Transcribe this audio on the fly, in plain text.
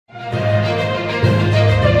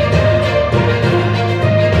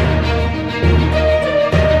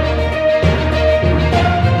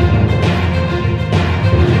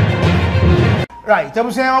Right,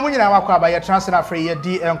 I'm saying I'm going to buy a transfer for your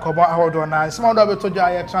D and come out hold on and some other to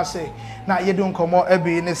a transfer. Now you don't come out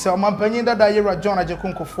every in the summer penny that you're a John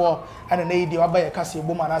Agyapong Kufuor and an lady or buy a Cassie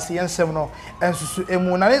woman as the seminal and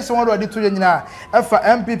Moon. And someone ready to you now. For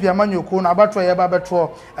NPP Amanu Kuna, about a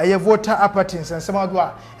babatro, a voter appetins and some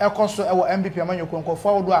other a cost our NPP Amanu Kunko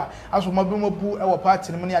forward as we Mabumu our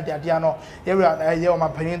party in Mania Diano, area a year my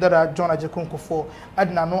penny that John Agyapong Kufuor. I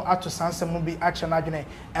did not know after Sansa will be action agony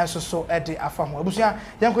and so at the Afam. Busia,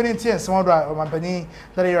 young Corinthian, some other my penny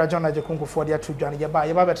that you're a John Agyapong Kufuor, their two Johnny Yaba,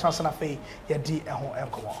 Yaba transfer.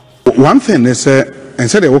 One thing is,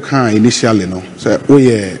 and said okay initially, no, so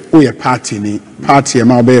we party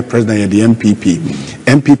am be president of the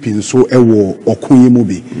NPP, so a war or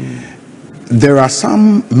Kunyimubi. There are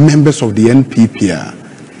some members of the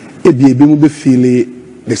NPP, it be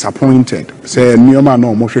feeling disappointed. Say, Nioma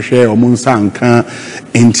no Moshe or Munsanka,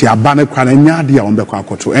 Intiabane Kwanyadia on the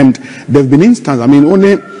Kwakoto. And there have been instances, I mean,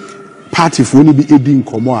 only party for only be aiding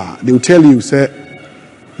Komoa, they will tell you, say,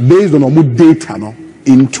 based on our data, no,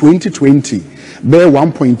 in 2020, there are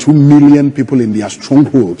 1.2 million people in their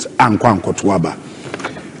strongholds and Kwankotwaba.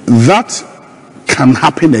 That can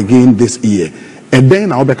happen again this year. And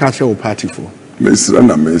then I'll be catching a party for. Mesra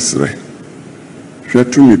na mesra. Share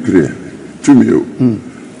to me prayer. To me,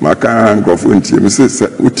 Maka and Kofi and say,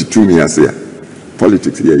 what to me as here?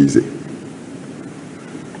 Politics here easy.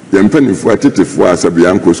 Yampani for a titty for us, a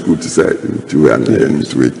Bianco school to say, to an end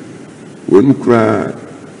to it. When cry,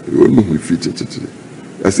 you won't fit it.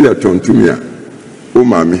 I see a ton to me. Oh,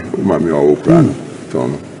 mammy, or Oprano,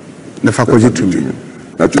 Tom. The faculty to me.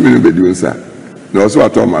 Not 2 million bedrooms, sir. No, so I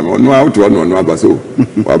told my mom, no, out to one, no, so,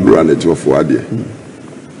 or brand it for a dear.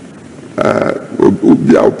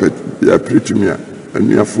 Be out pet, be a pretty to me, and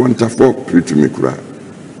we have 1 for pretty to me cry.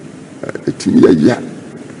 It me a ya.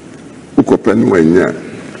 Ukopen when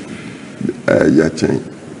ya chain.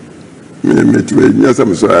 Me to a yes,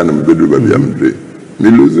 I'm sorry, I'm good with Yamdre. Me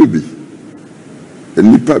lose be.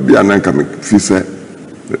 And Nipa be an anchor, Fisa,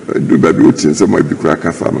 do baby what's in some way be crack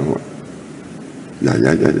a farmer. Yeah.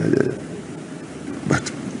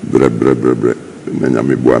 But bre,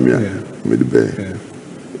 Nanyami Boamia, made the bear.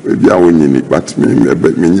 Maybe I won't need it, but me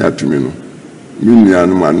to me. Minian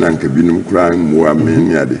man anchor binum crying more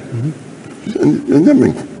many. And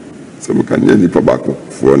Yamin, some can nearly tobacco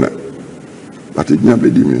for that. But it never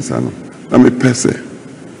did mean son. I'm a person.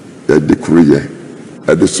 The career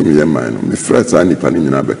at the Sumia mine. The first I need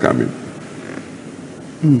Panina becoming.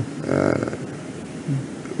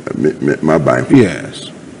 My buying. Yes.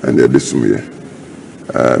 And the Sumia.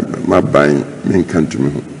 My buying mean country.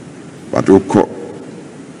 But we'll call.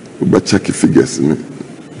 But check figures in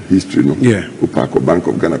history. No? Yeah. Upako Bank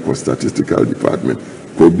of Ghana Statistical Department.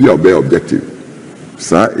 Could be our bare objective.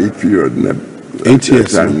 Sir, 8 period. 8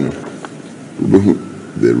 years.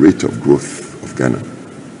 The rate of growth of Ghana.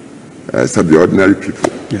 Some the ordinary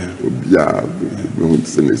people. Yeah.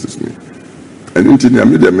 And in the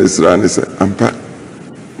media, Mr. Anissa, Ampa,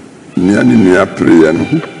 Niania prayer,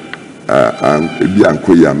 and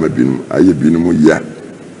Biancoya, maybe I have been more ya.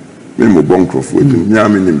 Memo Bonkof with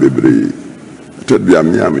Yamin in Bebre. Told be a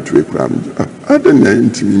Miami to a cram. I don't know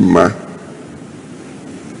into ma.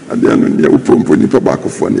 I don't know Upon tobacco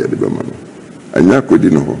for near the Bamano. And Yako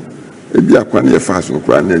didn't know. Ebi akwane fashion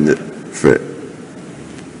kwa na nye fair,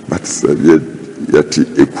 but yet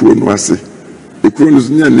ekuro no ase ekuro no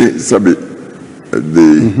nya ne sabe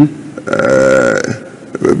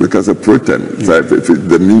because of protein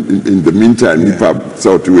in the meantime nipa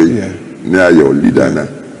south way near your leader na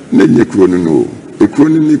nye ekuro no ekuro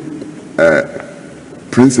ni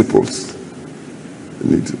principles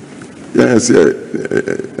need yes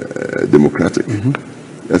democratic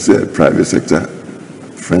yes private sector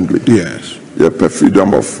friendly. Yes. You have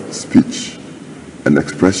freedom of speech and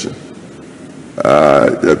expression.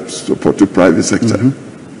 You have supported private sector.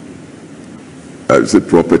 It's a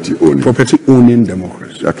property owning. Property owning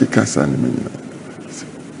democracy. I can't say anything.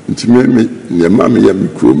 Your mommy and me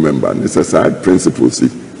crew member. Necessary principles.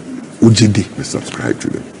 UGD. We subscribe to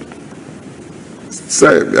them.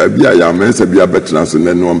 Say, be a man, say, be a better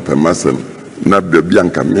than no one per mason. Not be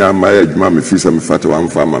Bianca, me and my age, mammy, fish and fat one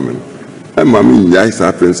farmer. And mammy, yes,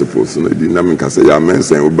 our principles, and the dynamic say, your men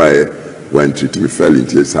say, buy when treat me fell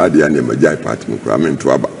into his hard and a major party, cramming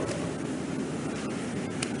to Abba.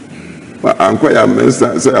 But Uncle, your men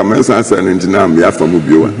say, a man says, and into now, me are from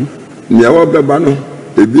Ubua. Near what Babano,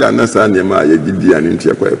 they be an answer, and my giddy and into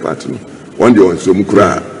a party. One day on some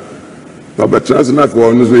cry. But transnational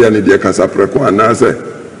ones, we are in the Casapreco, and I say,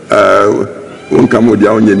 won't come with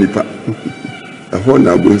your own nipa. A whole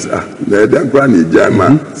now goes, they don't granny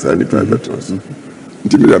Jama, Sandy private trust.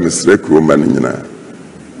 nti me da mesrɛ kuroma no nyinaa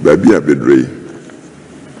baabi a bedrei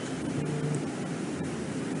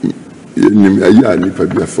yɛnim ayi a nipa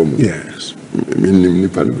bi afam Yes. menim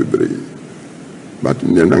nipa no bebree but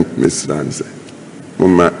nneɛma mesrɛ ne sɛ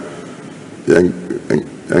moma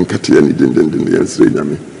yɛnkate yɛ ne dendenden yɛnsrɛ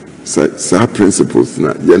nyame saa principles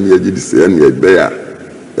na yɛne yɛgye di sɛ yɛne yɛbɛyɛ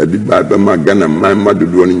a yɛde bɛma Ghana ma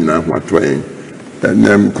dodoɔ no nyinaa ho atoa yɛn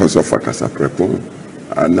ɛnam kɔsɔfa kasaprɛko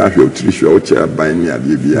anahwɛ otirihwɛ wokyɛ aban ne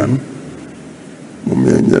adeɛ biara no moma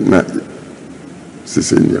yɛnyɛ na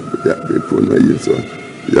sese ne yɛbɛpo no ayi so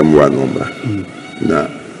yɛmmoa no mmra na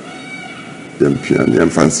yɛmpia ne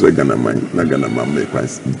yɛmfa nsrɛ Ghanaman na Ghanaman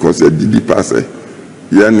mmɛkwan because yɛdidi pa sɛ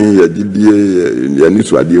yɛne yɛdidie yɛne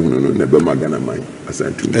so adeɛ hunu no na ɛbɛma Ghanaman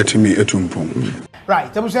asantum Etumi etumpom.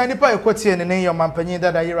 Right, tabusa nipa ekoti ne ne yomampanyin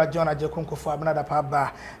dada Yera John Agyapong Kofi abnada pa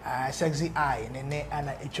ba sexy eye ne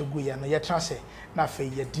ana etwegu ye no ye trase na fe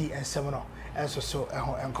ye di ensem no enso so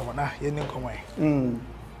eho enkomo na ye ni nkomo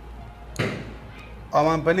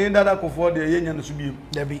Omampanyin dada Kufuor de ye nya no so biem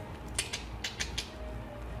da bi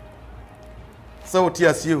so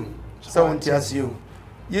tiasio so tiasio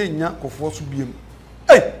ye nya Kufuor so biem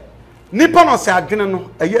nipa no se adwene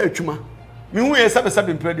no eye atwuma mihu ye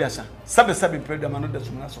sabe mprediasa sabe mprediama no da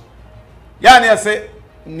sumna so ya na se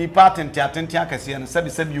nipa atente akase no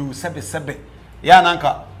sabe ya na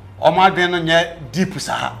nka omadwen no nye deep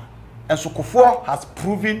saha enso Kufuor has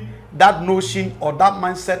proven that notion or that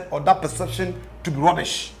mindset or that perception to be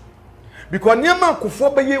rubbish because nyama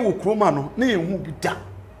Kufuor be ye wo kroma no na ye hu bi da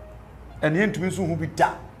and ye ntumi so hu bi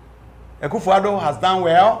da Kufuor has done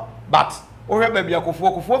well but Ohe baby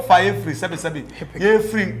Kufuor fire free sabe ye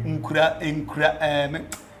free nkura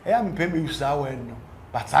ya mpem usa we no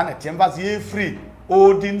but ana tiemba ye free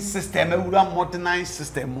olden system ewura modernized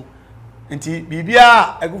system nti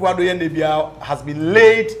bibia Kufuor ye na bia has been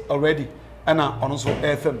laid already ana ono so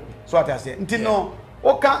FM so ati ase nti no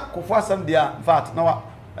oka Kufuor sam dia in fact na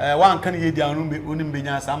wa kan ye dia no onim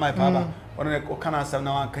benya sa mai pa ba ono oka na sam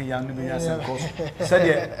na wa kan ya no benya sa cause said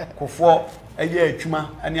ye Kufuor eye atwuma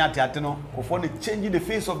ani ate no Kufuor ne changing the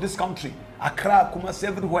face of this country Accra Kumasi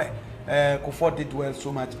everywhere Kufuor did well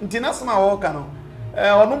so much nti na sama wo ka no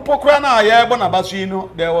ono mpokura na ye bo na baso yi no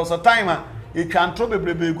there was a time e can throw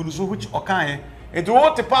bebrebe gulu so which okan it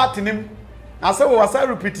what part nim I say we was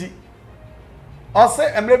repeat I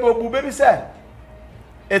say emrebe obu baby say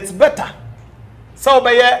it's better so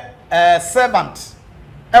be servant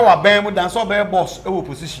e wa ben mu dan so be boss e wo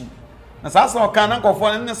position na sasa okan na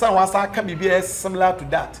Kufuor ne sa wasa ka bibia similar to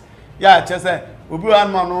that ya che say obi wa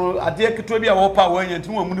no ade keto bia wo pa wa nya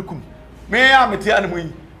tin wa munikum me ya meti anamu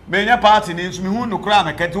yi me nya party ni nso me hu no kra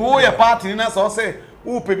na kete wo ye party ni na so say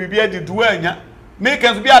wo pe bibia di du anya me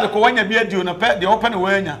kan so bia de ko wanya bia di no pe de wo pe ne wa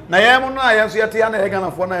anya na ye mu no aye so ye te ya na ye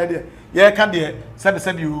Ghanafoɔ na ye de ye ka de sabe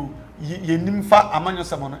ye nimfa amanyo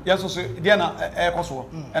semo no ye so de na e koso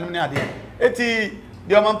enem ne ade eti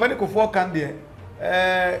de omampani Kufuor kan de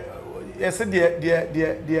yes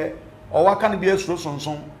de owaka no bia suro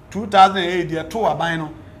sonson 2008 de to aban no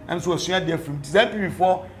enso asua de afrim NPP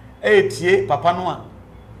before etie papa no a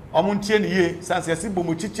omontie ne ye sanse ase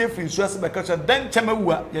bomo chiche firi nsu ase beka so dan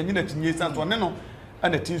chemawua ya nyina tinye sanse one no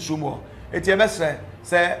ana tin so mo etie besre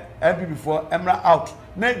se NPP before emra out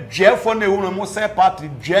na dwefo na ewu no mo se party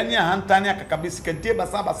dwane ahantane akakabesi kadie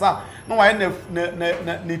basa na wa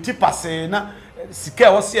ne tipase na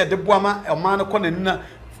sika wo se de boama o no kɔ na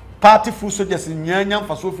party full soldiers nyanya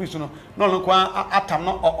mfaso free so no no kwa atam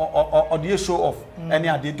no the show off any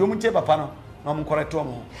ade do muntie papa no no mo correct o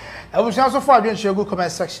mo abusia so for adwen shegu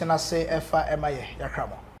comment section ase efa emaye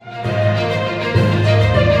yakramo